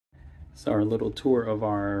It's our little tour of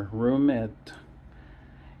our room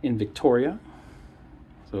in Victoria.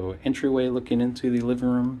 So entryway looking into the living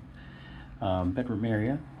room, bedroom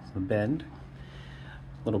area, so the bed,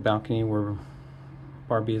 little balcony where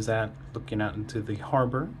Barbie is at, looking out into the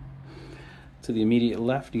harbor. To the immediate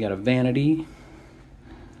left, you got a vanity.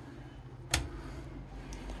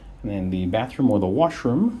 And then the bathroom or the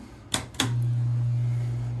washroom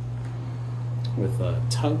with a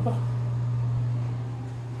tub.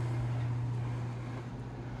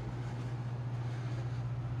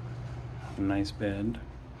 A nice bed.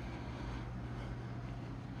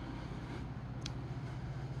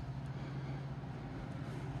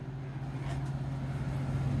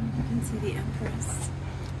 You can see the Empress.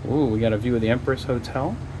 Ooh, we got a view of the Empress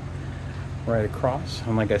Hotel right across.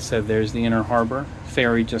 And like I said, there's the inner harbor.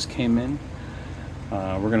 Ferry just came in.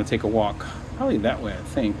 We're gonna take a walk, probably that way, I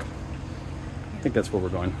think. I think that's where we're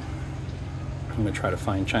going. I'm gonna try to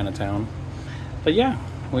find Chinatown. But yeah,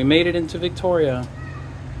 we made it into Victoria.